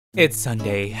It's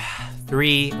Sunday.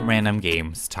 3 random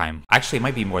games time. Actually, it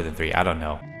might be more than 3. I don't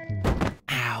know.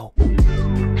 Ow.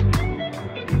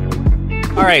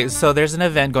 Alright, so there's an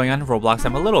event going on in Roblox.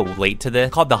 I'm a little late to this.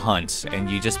 It's called The Hunt. And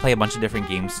you just play a bunch of different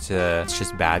games to... It's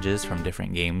just badges from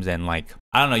different games. And like,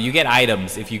 I don't know, you get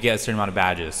items if you get a certain amount of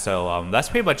badges. So that's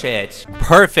pretty much it.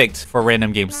 Perfect for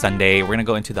Random Games Sunday. We're gonna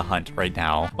go into The Hunt right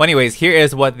now. Well, anyways, here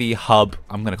is what the hub,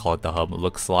 I'm gonna call it the hub,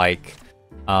 looks like.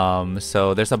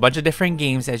 So there's a bunch of different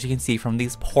games, as you can see, from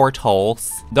these portals.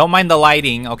 Don't mind the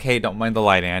lighting. Okay, don't mind the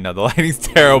lighting. I know the lighting's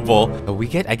terrible. But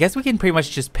I guess we can pretty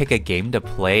much just pick a game to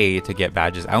play to get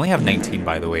badges. I only have 19,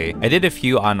 by the way. I did a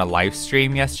few on a live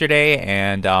stream yesterday,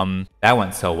 and that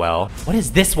went so well. What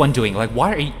is this one doing? Like,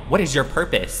 what is your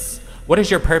purpose? What is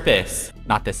your purpose?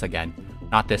 Not this again.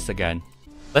 Not this again.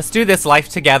 Let's do this life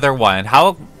together one.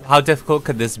 How difficult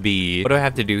could this be? What do I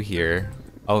have to do here?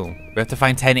 Oh, we have to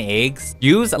find 10 eggs.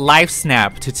 Use live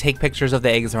snap to take pictures of the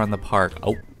eggs around the park.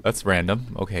 Oh, that's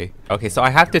random. Okay. Okay, so I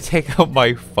have to take out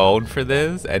my phone for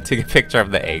this and take a picture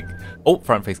of the egg. Oh,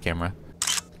 front face camera.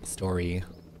 Story.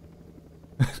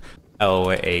 Oh,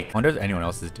 egg. I wonder if anyone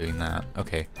else is doing that.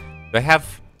 Okay. I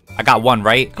got one,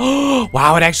 right? Oh,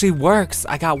 wow, it actually works.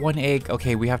 I got 1 egg.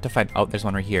 Okay, we have to find... Oh, there's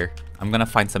one right here. I'm gonna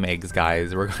find some eggs,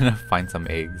 guys. We're gonna find some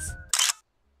eggs.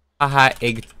 Haha,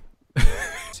 egg...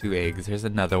 2 eggs. There's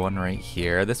another one right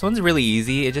here. This one's really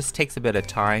easy. It just takes a bit of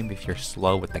time if you're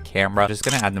slow with the camera. I'm just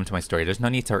gonna add them to my story. There's no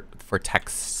need for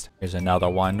text. There's another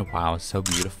one. Wow, so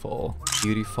beautiful.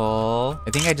 Beautiful. I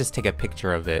think I just take a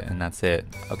picture of it and that's it.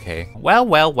 Okay. Well,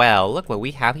 well, well. Look what we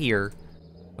have here.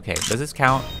 Okay, does this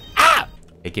count? Ah!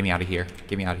 Hey, get me out of here.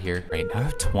 Get me out of here. Right, now I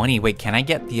have 20. Wait, can I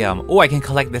get the, Oh, I can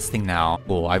collect this thing now.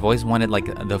 Cool, I've always wanted, like,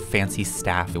 the fancy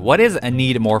staff. What is a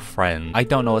need more friends? I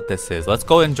don't know what this is. Let's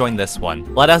go and join this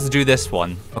one. Let us do this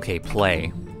one. Okay,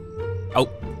 play.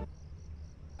 Oh.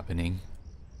 Happening.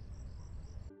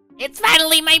 It's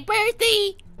finally my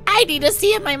birthday! I need to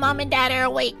see if my mom and dad are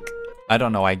awake. I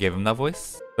don't know why I gave him that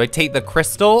voice. Do I take the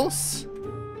crystals?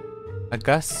 I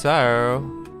guess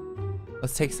so.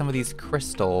 Let's take some of these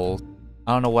crystals.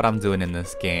 I don't know what I'm doing in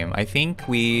this game. I think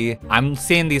I'm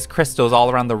seeing these crystals all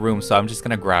around the room, so I'm just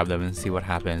gonna grab them and see what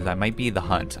happens. That might be the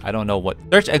hunt. I don't know what.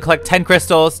 Search and collect 10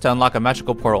 crystals to unlock a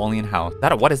magical portal only in house.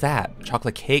 What is that?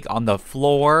 Chocolate cake on the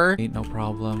floor. No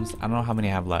problems. I don't know how many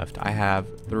I have left. I have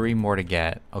 3 more to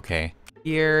get. Okay.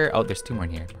 Here. Oh, there's 2 more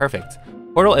in here. Perfect.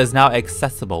 Portal is now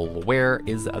accessible. Where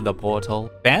is the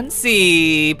portal?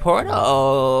 Fancy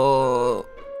portal.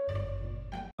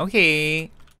 Okay.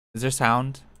 Is there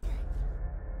sound?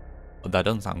 Oh, that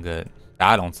doesn't sound good.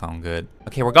 That don't sound good.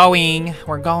 Okay, we're going.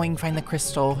 We're going. Find the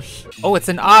crystal. Oh, it's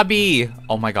an obby.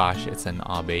 Oh my gosh, it's an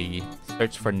obby.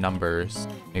 Search for numbers.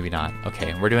 Maybe not.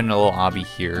 Okay, we're doing a little obby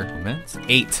here. Moment.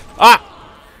 8. Ah!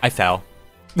 I fell.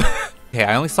 Okay,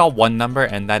 I only saw 1 number,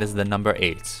 and that is the number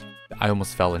 8. I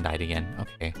almost fell and died again.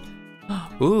 Okay.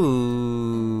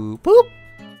 Ooh. Boop.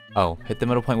 Oh, hit the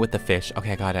middle point with the fish.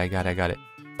 Okay, I got it.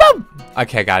 Boom!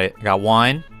 Okay, I got it. I got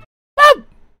 1.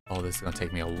 Oh, this is gonna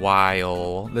take me a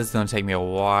while.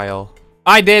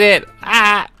 I did it!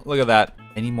 Ah! Look at that.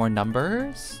 Any more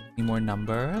numbers?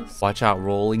 Watch out,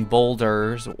 rolling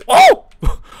boulders. Oh!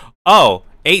 Oh,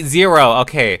 80.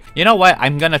 Okay. You know what?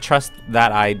 I'm gonna trust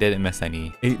that I didn't miss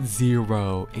any. 80.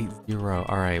 All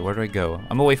right, where do I go? I'm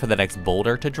gonna wait for the next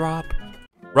boulder to drop.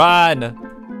 Run!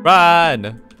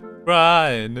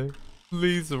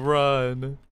 Please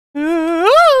run.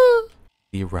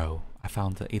 0. I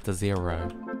found the 80.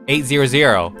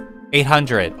 800.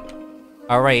 800.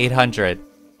 All right, 800.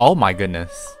 Oh my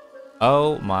goodness.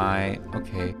 Oh my.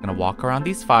 Okay, gonna walk around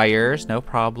these fires. No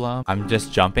problem. I'm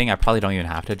just jumping. I probably don't even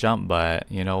have to jump,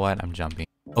 but you know what? I'm jumping.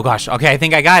 Oh gosh. Okay, I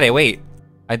think I got it. Wait.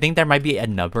 I think there might be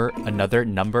another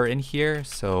number in here.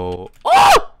 So.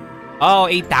 Oh,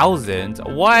 8,000.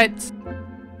 What?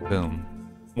 Boom.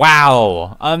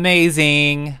 Wow.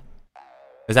 Amazing.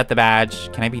 Is that the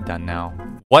badge? Can I be done now?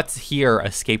 What's here?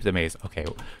 Escape the maze. Okay,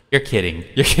 you're kidding.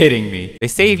 You're kidding me. They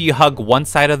say if you hug one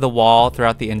side of the wall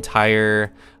throughout the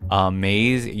entire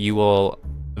maze, you will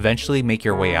eventually make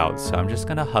your way out. So I'm just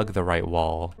gonna hug the right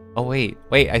wall. Oh, wait.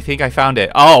 I think I found it.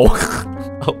 Oh,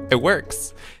 oh, it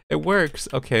works.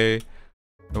 Okay.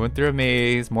 I went through a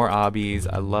maze, more obbies.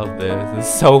 I love this. This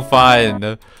is so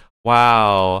fun.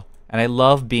 Wow. And I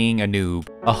love being a noob.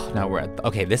 Oh, now we're at,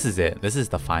 okay, this is it. This is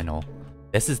the final.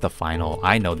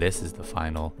 I know this is the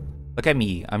final. Look at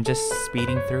me. I'm just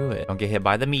speeding through it. Don't get hit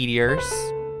by the meteors,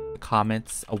 the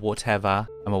comets, or whatever.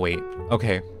 I'm gonna wait.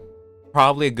 Okay.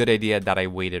 Probably a good idea that I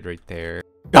waited right there.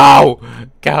 Go!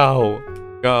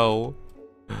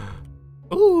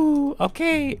 Ooh,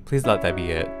 okay. Please let that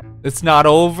be it. It's not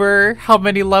over. How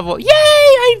many levels? Yay!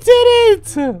 I I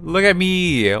did it! Look at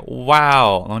me.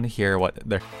 Wow. I want to hear what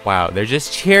they're... Wow, they're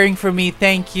just cheering for me.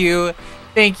 Thank you.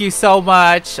 Thank you so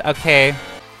much. Okay.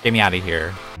 Get me out of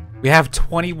here. We have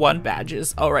 21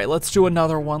 badges. All right, let's do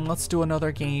another one. Let's do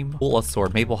another game. Bullet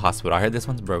Sword, Maple Hospital. I heard this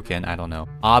one's broken. I don't know.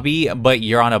 Obby, but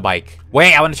you're on a bike.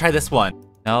 Wait, I want to try this one.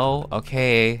 No?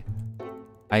 Okay.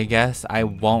 I guess I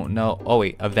won't know. Oh,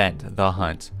 wait. Event. The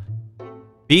Hunt.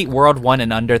 Beat World 1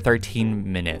 in under 13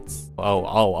 minutes.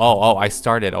 Oh, I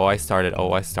started.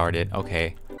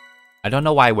 Okay. I don't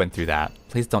know why I went through that.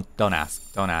 Please don't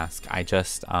ask. Don't ask. I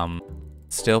just,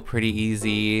 still pretty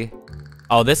easy.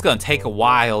 Oh, this is gonna take a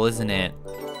while, isn't it?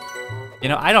 You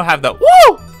know, I don't have the...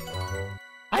 Woo!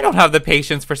 I don't have the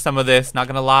patience for some of this, not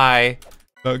gonna lie.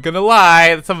 Not gonna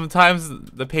lie, sometimes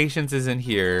the patience isn't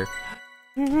here.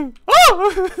 You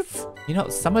know,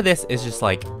 some of this is just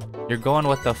like, you're going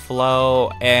with the flow,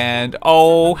 and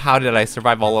oh, how did I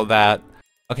survive all of that?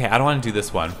 Okay, I don't want to do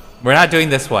this one. We're not doing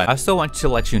this one. I still want to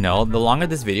let you know, the longer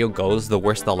this video goes, the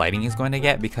worse the lighting is going to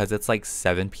get because it's like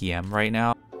 7 p.m. right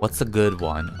now. What's a good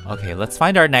one? Okay, let's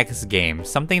find our next game.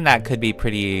 Something that could be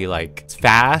pretty, like,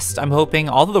 fast, I'm hoping.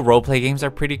 All of the roleplay games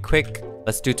are pretty quick.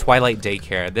 Let's do Twilight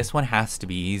Daycare. This one has to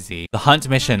be easy. The Hunt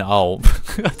mission, oh.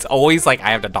 It's always like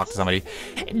I have to talk to somebody.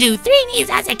 Do 3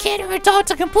 needs as a kid or adult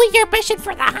to complete your mission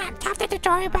for the hunt. Tap the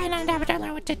tutorial button and have to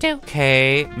learn what to do.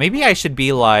 Okay, maybe I should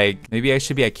be like, maybe I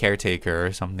should be a caretaker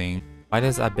or something. Why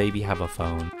does a baby have a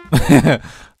phone?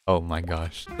 Oh my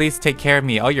gosh. Please take care of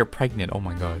me. Oh, you're pregnant. Oh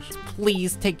my gosh.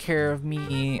 Please take care of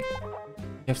me. You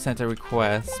have sent a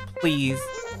request. Please.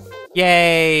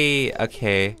 Yay.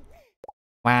 Okay.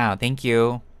 Wow, thank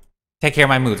you. Take care of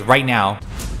my moods right now.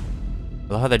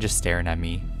 I love how they're just staring at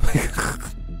me.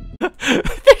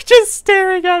 They're just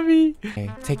staring at me. Okay,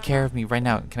 take care of me right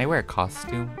now. Can I wear a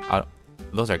costume? Oh,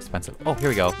 those are expensive. Oh, here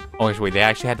we go. Oh, wait, they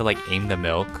actually had to like aim the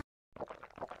milk.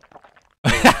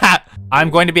 I'm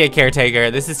going to be a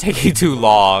caretaker. This is taking too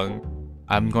long.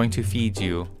 I'm going to feed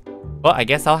you. Well, I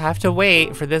guess I'll have to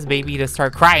wait for this baby to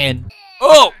start crying.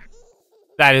 Oh!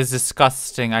 That is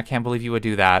disgusting. I can't believe you would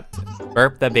do that.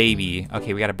 Burp the baby.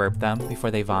 Okay, we gotta burp them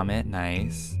before they vomit.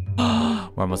 Nice.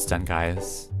 We're almost done,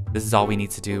 guys. This is all we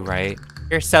need to do, right?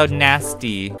 You're so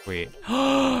nasty. Wait.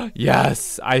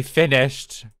 Yes, I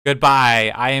finished.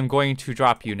 Goodbye. I am going to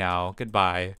drop you now.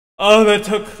 Goodbye. Oh, that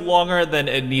took longer than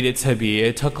it needed to be.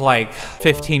 It took like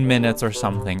 15 minutes or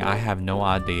something. I have no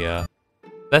idea.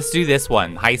 Let's do this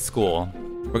one. High school.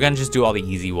 We're gonna just do all the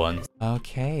easy ones.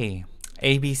 Okay.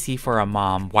 ABC for a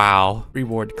mom. Wow.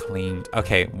 Reward claimed.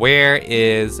 Okay, where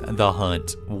is the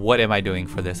hunt? What am I doing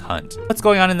for this hunt? What's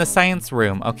going on in the science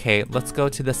room? Okay, let's go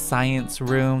to the science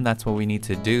room. That's what we need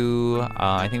to do.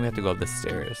 I think we have to go up the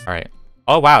stairs. All right.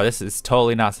 Oh, wow. This is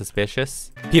totally not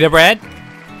suspicious. PeetahBread?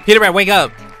 PeetahBread, wake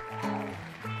up.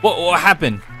 What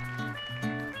happened?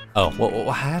 Oh,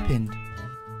 what happened?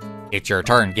 It's your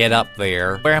turn. Get up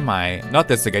there. Where am I? Not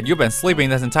this again. You've been sleeping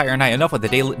this entire night. Enough with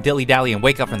the dilly-dally and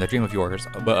wake up from the dream of yours.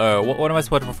 But, what am I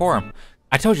supposed to perform?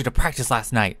 I told you to practice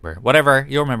last night. Whatever.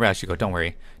 You'll remember as you go. Don't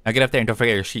worry. Now get up there and don't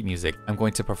forget your sheet music. I'm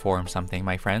going to perform something,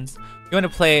 my friends. You want to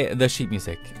play the sheet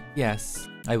music? Yes.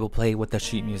 I will play with the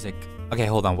sheet music. Okay,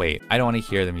 hold on. Wait. I don't want to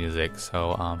hear the music.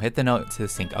 So, hit the note to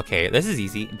sync. Okay, this is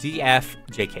easy. D, F,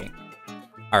 J, K.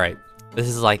 All right. This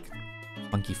is like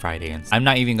Funky Friday, and I'm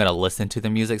not even gonna listen to the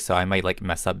music, so I might like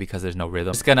mess up because there's no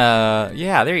rhythm. Just gonna,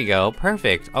 yeah, there you go,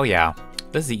 perfect. Oh yeah,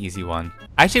 this is the easy one.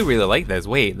 I actually really like this.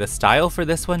 Wait, the style for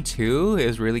this one too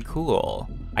is really cool.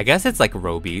 I guess it's like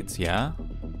row beats, yeah.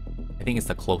 I think it's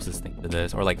the closest thing to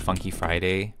this, or like Funky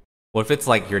Friday. What if it's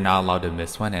like you're not allowed to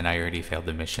miss one, and I already failed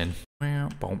the mission?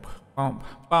 Bump, bump, bump,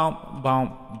 bump,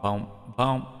 bump,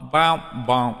 bump, bump,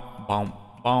 bump,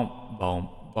 bump, bump,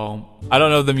 bump. I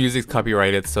don't know if the music's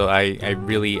copyrighted, so I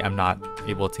really am not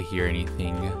able to hear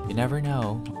anything. You never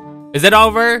know. Is it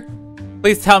over?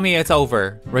 Please tell me it's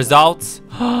over. Results?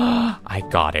 I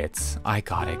got it. I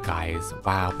got it, guys.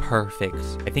 Wow, perfect.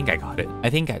 I think I got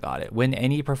it. Win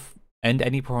any end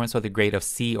any performance with a grade of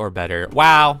C or better.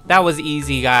 Wow, that was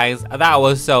easy, guys. That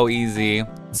was so easy.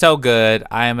 So good.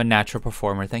 I am a natural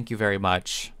performer. Thank you very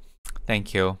much.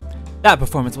 Thank you. That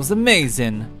performance was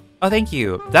amazing. Oh, thank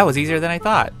you. That was easier than I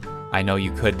thought. I know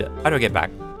you could. How do I get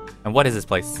back? And what is this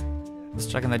place?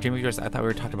 Stuck in that dream of yours. I thought we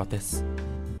were talking about this.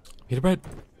 PeetahBread.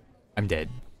 I'm dead.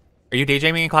 Are you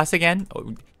daydreaming in class again?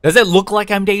 Oh, does it look like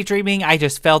I'm daydreaming? I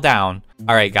just fell down.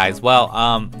 All right, guys. Well,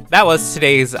 that was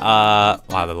today's, wow,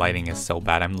 the lighting is so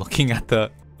bad. I'm looking at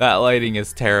that lighting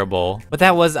is terrible. But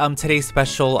that was, today's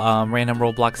special, random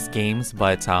Roblox games.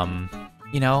 But,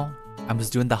 you know, I was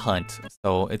doing the hunt,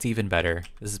 so it's even better.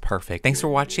 This is perfect. Thanks for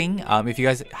watching. If you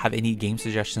guys have any game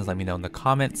suggestions, let me know in the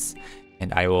comments.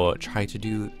 and I will try to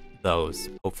do those,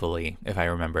 hopefully, if I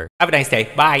remember. Have a nice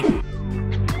day. Bye.